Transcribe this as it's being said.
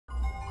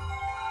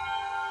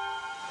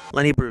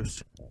Lenny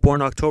Bruce,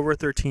 born October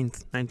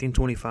 13th,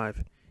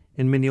 1925,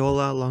 in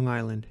Mineola, Long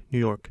Island, New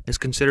York, is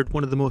considered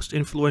one of the most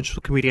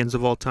influential comedians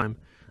of all time,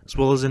 as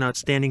well as an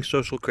outstanding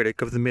social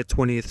critic of the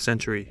mid-20th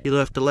century. He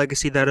left a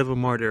legacy that of a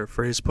martyr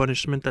for his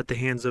punishment at the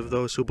hands of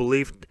those who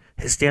believed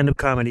his stand-up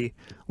comedy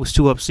was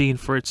too obscene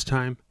for its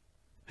time.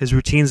 His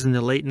routines in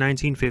the late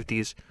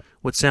 1950s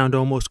would sound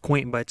almost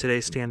quaint by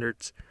today's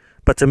standards,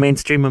 but to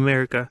mainstream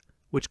America,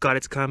 which got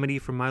its comedy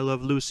from I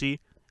Love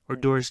Lucy or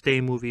Doris Day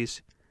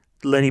movies,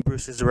 Lenny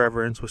Bruce's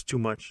irreverence was too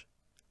much.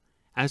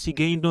 As he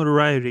gained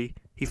notoriety,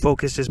 he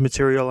focused his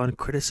material on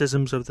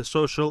criticisms of the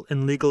social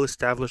and legal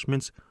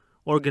establishments,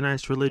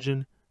 organized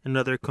religion, and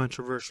other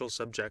controversial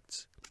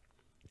subjects.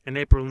 In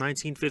April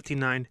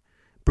 1959,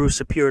 Bruce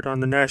appeared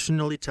on the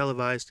nationally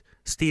televised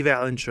Steve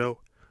Allen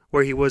Show,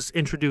 where he was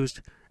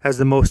introduced as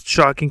the most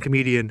shocking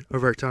comedian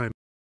of our time.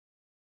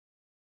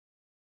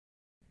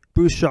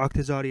 Bruce shocked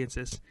his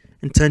audiences,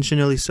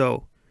 intentionally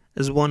so,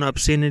 as one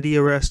obscenity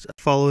arrest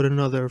followed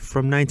another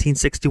from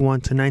 1961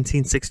 to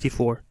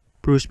 1964.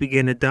 Bruce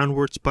began a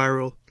downward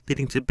spiral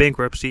leading to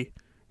bankruptcy,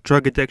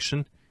 drug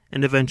addiction,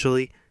 and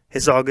eventually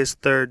his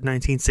August 3,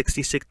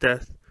 1966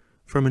 death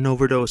from an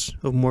overdose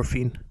of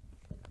morphine.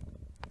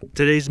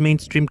 Today's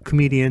mainstream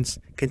comedians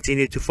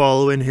continue to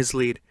follow in his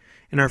lead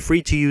and are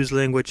free to use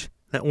language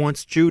that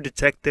once drew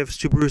detectives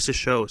to Bruce's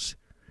shows.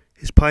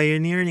 His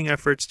pioneering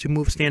efforts to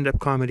move stand-up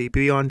comedy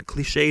beyond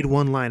cliched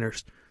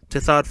one-liners to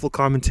thoughtful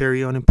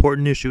commentary on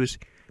important issues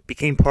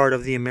became part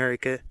of the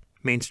America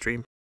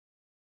mainstream.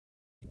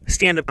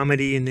 Stand-up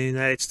comedy in the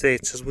United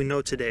States, as we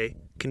know today,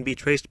 can be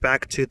traced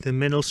back to the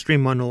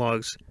middle-stream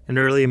monologues and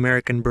early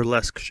American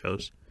burlesque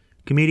shows.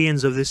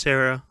 Comedians of this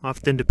era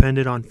often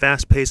depended on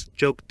fast-paced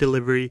joke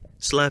delivery,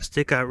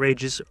 slapstick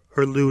outrages,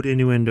 or lewd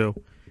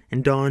innuendo,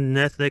 and donned an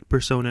ethnic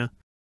persona.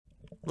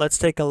 Let's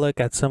take a look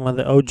at some of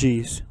the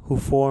OGs who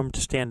formed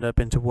stand-up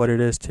into what it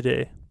is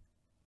today.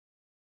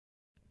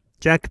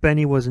 Jack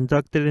Benny was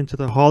inducted into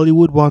the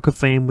Hollywood Walk of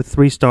Fame with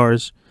 3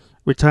 stars,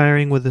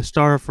 retiring with a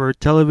star for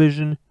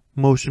television,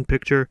 motion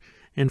picture,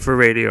 and for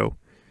radio.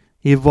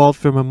 He evolved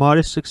from a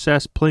modest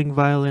success playing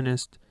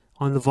violinist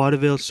on the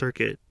vaudeville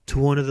circuit to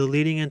one of the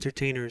leading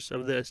entertainers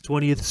of the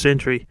 20th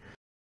century.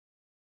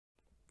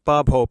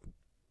 Bob Hope.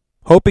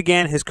 Hope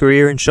began his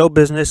career in show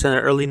business in the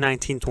early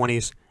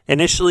 1920s,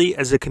 initially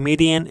as a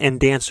comedian and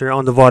dancer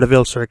on the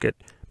vaudeville circuit,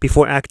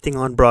 before acting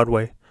on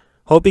Broadway.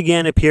 Hope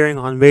began appearing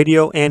on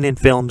radio and in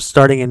films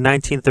starting in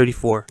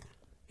 1934.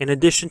 In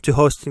addition to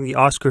hosting the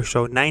Oscar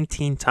show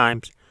 19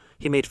 times,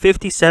 he made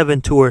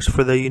 57 tours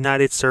for the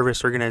United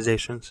Service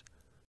Organizations.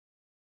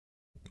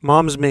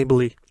 Moms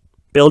Mabley.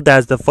 Billed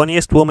as the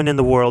funniest woman in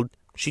the world,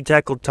 she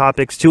tackled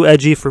topics too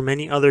edgy for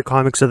many other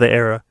comics of the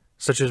era,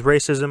 such as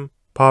racism,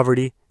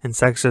 poverty, and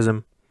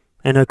sexism.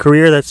 In a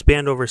career that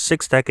spanned over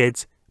 6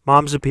 decades,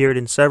 Moms appeared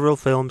in several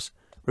films,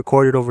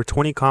 recorded over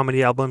 20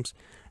 comedy albums,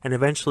 and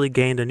eventually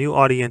gained a new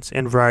audience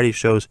in variety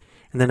shows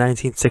in the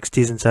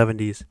 1960s and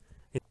 70s.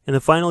 In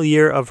the final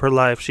year of her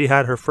life, she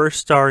had her first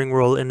starring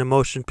role in the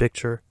motion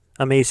picture,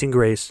 Amazing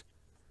Grace.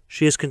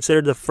 She is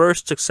considered the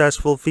first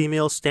successful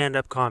female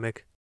stand-up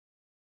comic.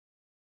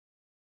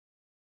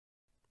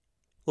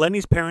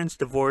 Lenny's parents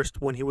divorced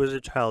when he was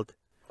a child.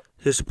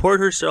 To support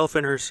herself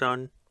and her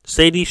son,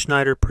 Sadie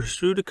Schneider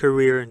pursued a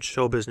career in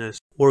show business,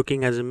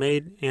 working as a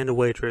maid and a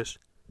waitress.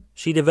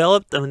 She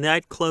developed a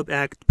nightclub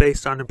act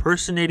based on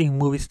impersonating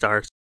movie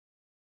stars.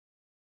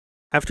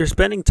 After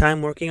spending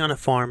time working on a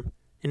farm,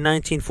 in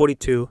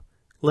 1942,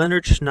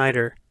 Leonard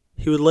Schneider,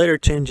 he would later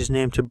change his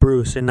name to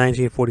Bruce in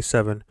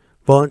 1947,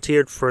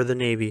 volunteered for the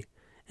Navy,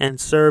 and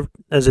served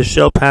as a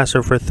shell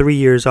passer for 3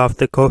 years off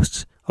the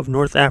coasts of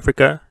North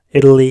Africa,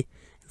 Italy,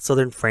 and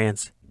southern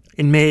France.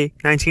 In May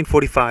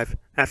 1945,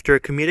 after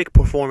a comedic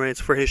performance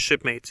for his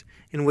shipmates,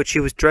 in which he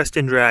was dressed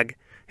in drag,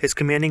 his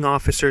commanding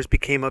officers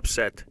became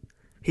upset.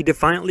 He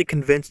defiantly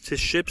convinced his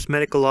ship's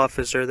medical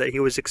officer that he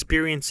was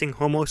experiencing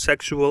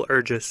homosexual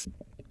urges.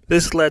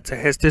 This led to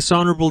his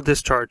dishonorable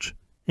discharge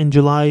in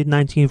July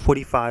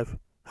 1945.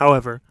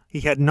 However,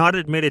 he had not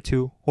admitted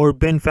to or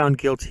been found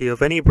guilty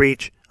of any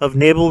breach of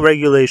naval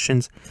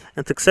regulations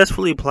and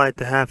successfully applied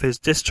to have his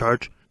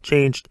discharge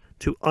changed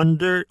to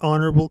under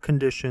honorable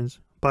conditions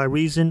by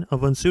reason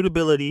of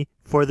unsuitability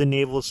for the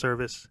naval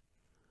service.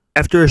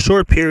 After a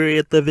short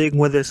period living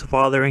with his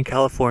father in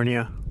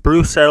California,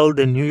 Bruce settled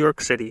in New York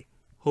City,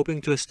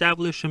 hoping to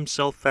establish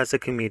himself as a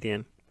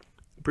comedian.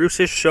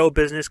 Bruce's show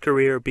business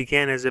career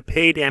began as a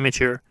paid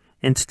amateur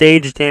and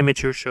staged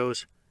amateur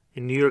shows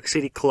in New York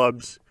City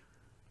clubs.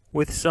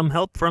 With some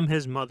help from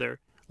his mother,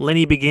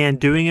 Lenny began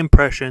doing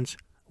impressions,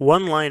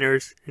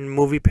 one-liners, and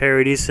movie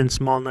parodies in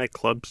small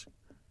nightclubs.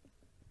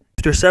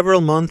 After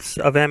several months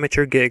of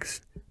amateur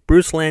gigs,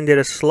 Bruce landed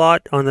a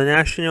slot on the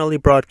nationally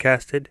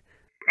broadcasted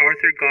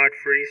Arthur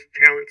Godfrey's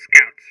Talent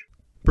Scouts.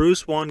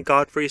 Bruce won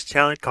Godfrey's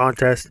talent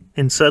contest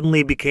and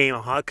suddenly became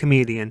a hot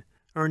comedian,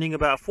 earning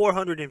about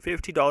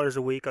 $450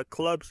 a week at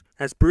clubs,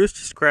 as Bruce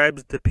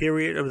describes the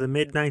period of the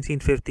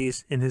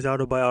mid-1950s in his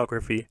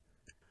autobiography.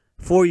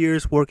 4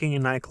 years working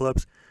in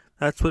nightclubs,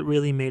 that's what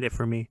really made it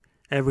for me,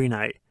 every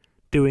night.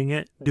 doing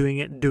it, doing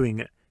it, doing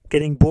it.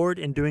 Getting bored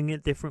and doing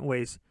it different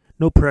ways.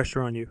 No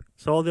pressure on you.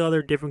 So all the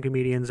other different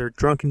comedians are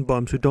drunken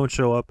bums who don't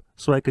show up,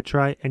 so I could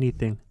try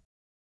anything.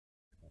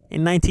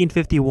 In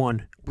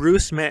 1951,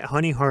 Bruce met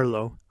Honey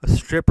Harlow, a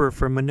stripper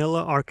from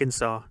Manila,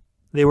 Arkansas.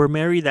 They were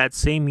married that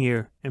same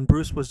year, and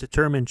Bruce was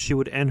determined she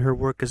would end her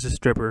work as a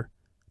stripper.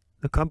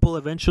 The couple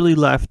eventually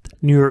left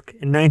New York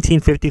in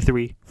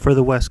 1953 for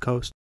the West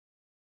Coast.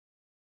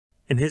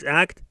 In his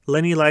act,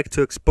 Lenny liked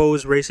to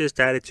expose racist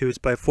attitudes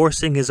by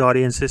forcing his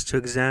audiences to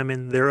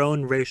examine their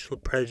own racial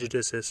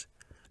prejudices.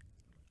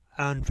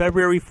 On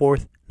February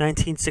 4th,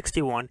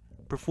 1961,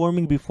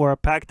 performing before a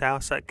packed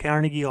house at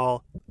Carnegie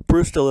Hall,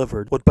 Bruce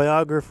delivered what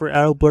biographer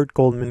Albert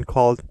Goldman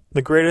called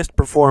the greatest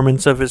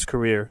performance of his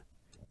career.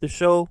 The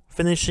show,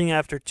 finishing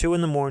after 2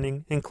 in the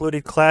morning,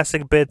 included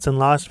classic bits in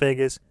Las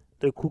Vegas,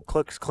 the Ku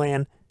Klux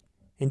Klan,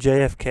 and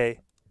JFK.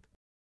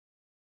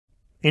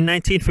 In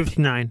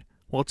 1959,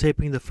 while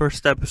taping the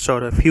first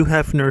episode of Hugh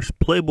Hefner's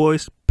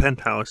Playboy's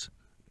Penthouse,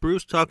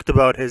 Bruce talked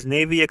about his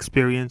Navy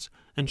experience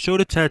and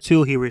showed a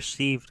tattoo he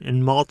received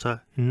in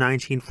Malta in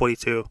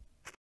 1942.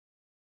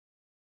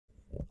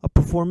 A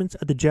performance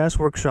at the Jazz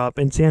Workshop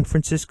in San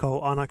Francisco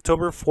on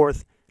October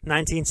 4th,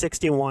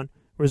 1961,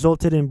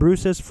 resulted in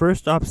Bruce's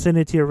first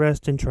obscenity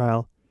arrest and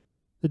trial.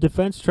 The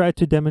defense tried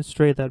to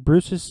demonstrate that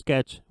Bruce's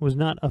sketch was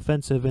not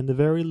offensive in the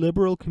very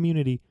liberal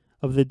community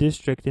of the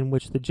district in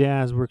which the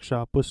Jazz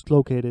Workshop was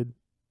located.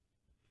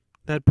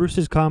 That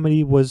Bruce's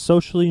comedy was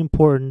socially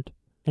important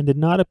and did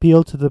not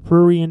appeal to the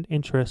prurient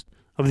interest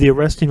of the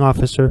arresting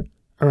officer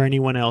or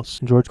anyone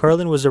else. George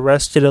Carlin was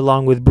arrested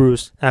along with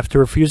Bruce after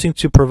refusing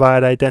to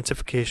provide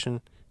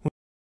identification.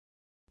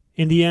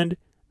 In the end,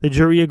 the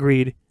jury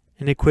agreed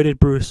and acquitted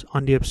Bruce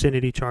on the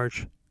obscenity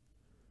charge.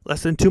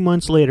 Less than 2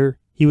 months later,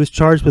 he was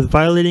charged with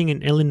violating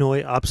an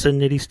Illinois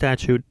obscenity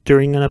statute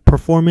during a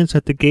performance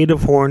at the Gate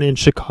of Horn in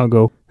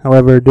Chicago.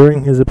 However,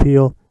 during his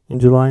appeal in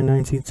July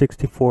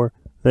 1964,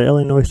 the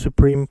Illinois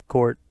Supreme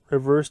Court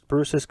reversed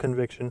Bruce's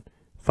conviction,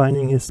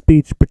 finding his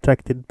speech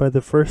protected by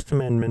the First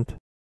Amendment.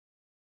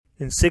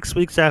 And 6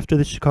 weeks after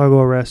the Chicago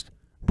arrest,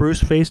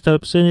 Bruce faced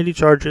obscenity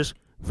charges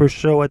for a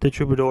show at the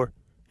Troubadour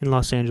in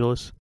Los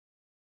Angeles.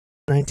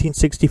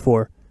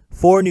 1964,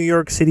 4 New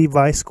York City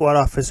Vice Squad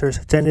officers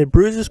attended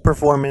Bruce's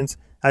performance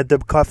at the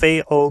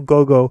Café Au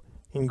Go-Go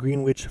in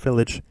Greenwich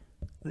Village.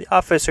 The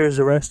officers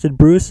arrested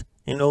Bruce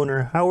and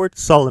owner Howard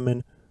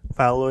Solomon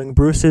following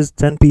Bruce's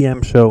 10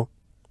 p.m. show.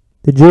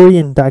 The jury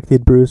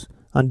indicted Bruce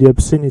on the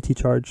obscenity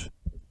charge.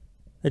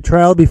 The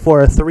trial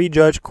before a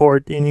 3-judge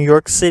court in New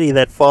York City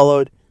that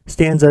followed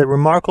stands a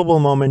remarkable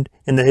moment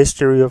in the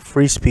history of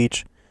free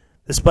speech.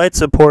 Despite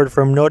support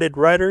from noted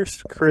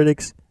writers,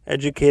 critics,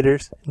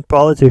 educators, and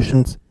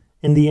politicians,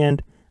 in the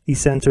end, the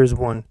censors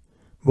won,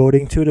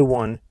 voting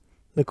 2-1.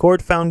 The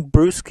court found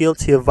Bruce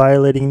guilty of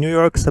violating New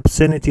York's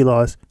obscenity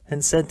laws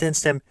and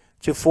sentenced him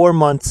to 4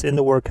 months in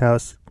the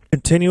workhouse.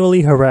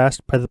 Continually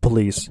harassed by the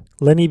police,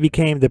 Lenny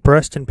became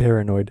depressed and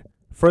paranoid.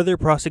 Further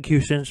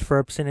prosecutions for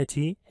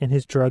obscenity and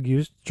his drug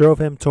use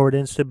drove him toward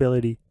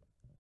instability.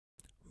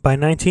 By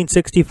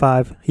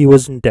 1965, he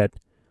was in debt.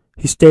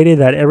 He stated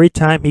that every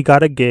time he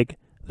got a gig,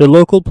 the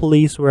local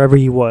police, wherever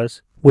he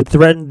was, would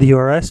threaten to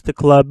arrest the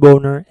club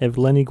owner if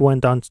Lenny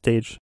went on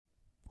stage.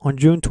 On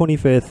June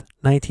 25,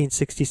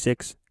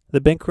 1966,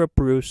 the bankrupt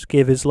Bruce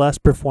gave his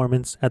last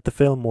performance at the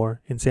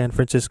Fillmore in San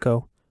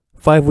Francisco.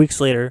 5 weeks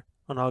later,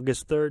 on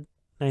August 3,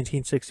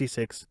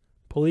 1966,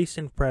 police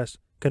and press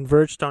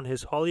converged on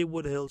his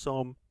Hollywood Hills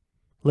home.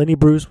 Lenny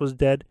Bruce was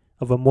dead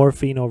of a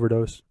morphine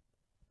overdose.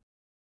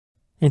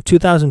 In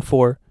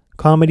 2004,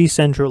 Comedy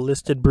Central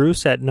listed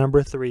Bruce at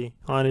number 3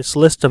 on its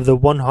list of the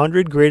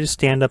 100 greatest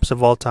stand-ups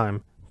of all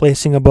time,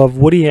 placing above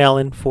Woody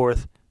Allen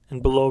 4th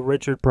and below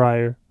Richard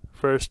Pryor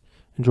 1st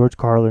and George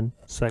Carlin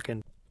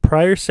 2nd.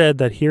 Pryor said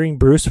that hearing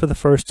Bruce for the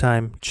first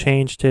time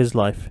changed his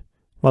life,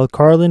 while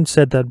Carlin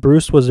said that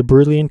Bruce was a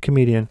brilliant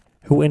comedian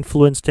who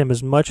influenced him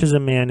as much as a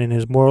man in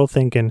his moral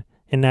thinking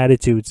and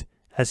attitudes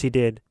as he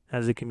did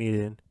as a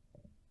comedian.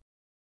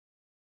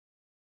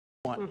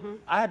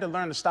 I had to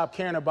learn to stop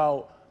caring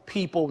about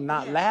people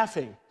not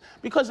laughing.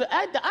 Because the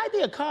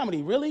idea of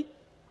comedy, really,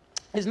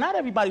 is not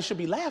everybody should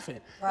be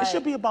laughing. Right. It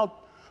should be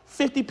about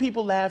 50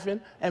 people laughing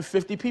and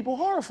 50 people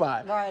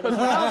horrified. Right. You know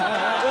what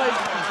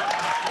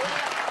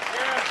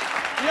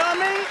I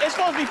mean? It's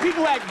supposed to be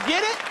people that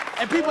get it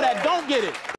and people that don't get it.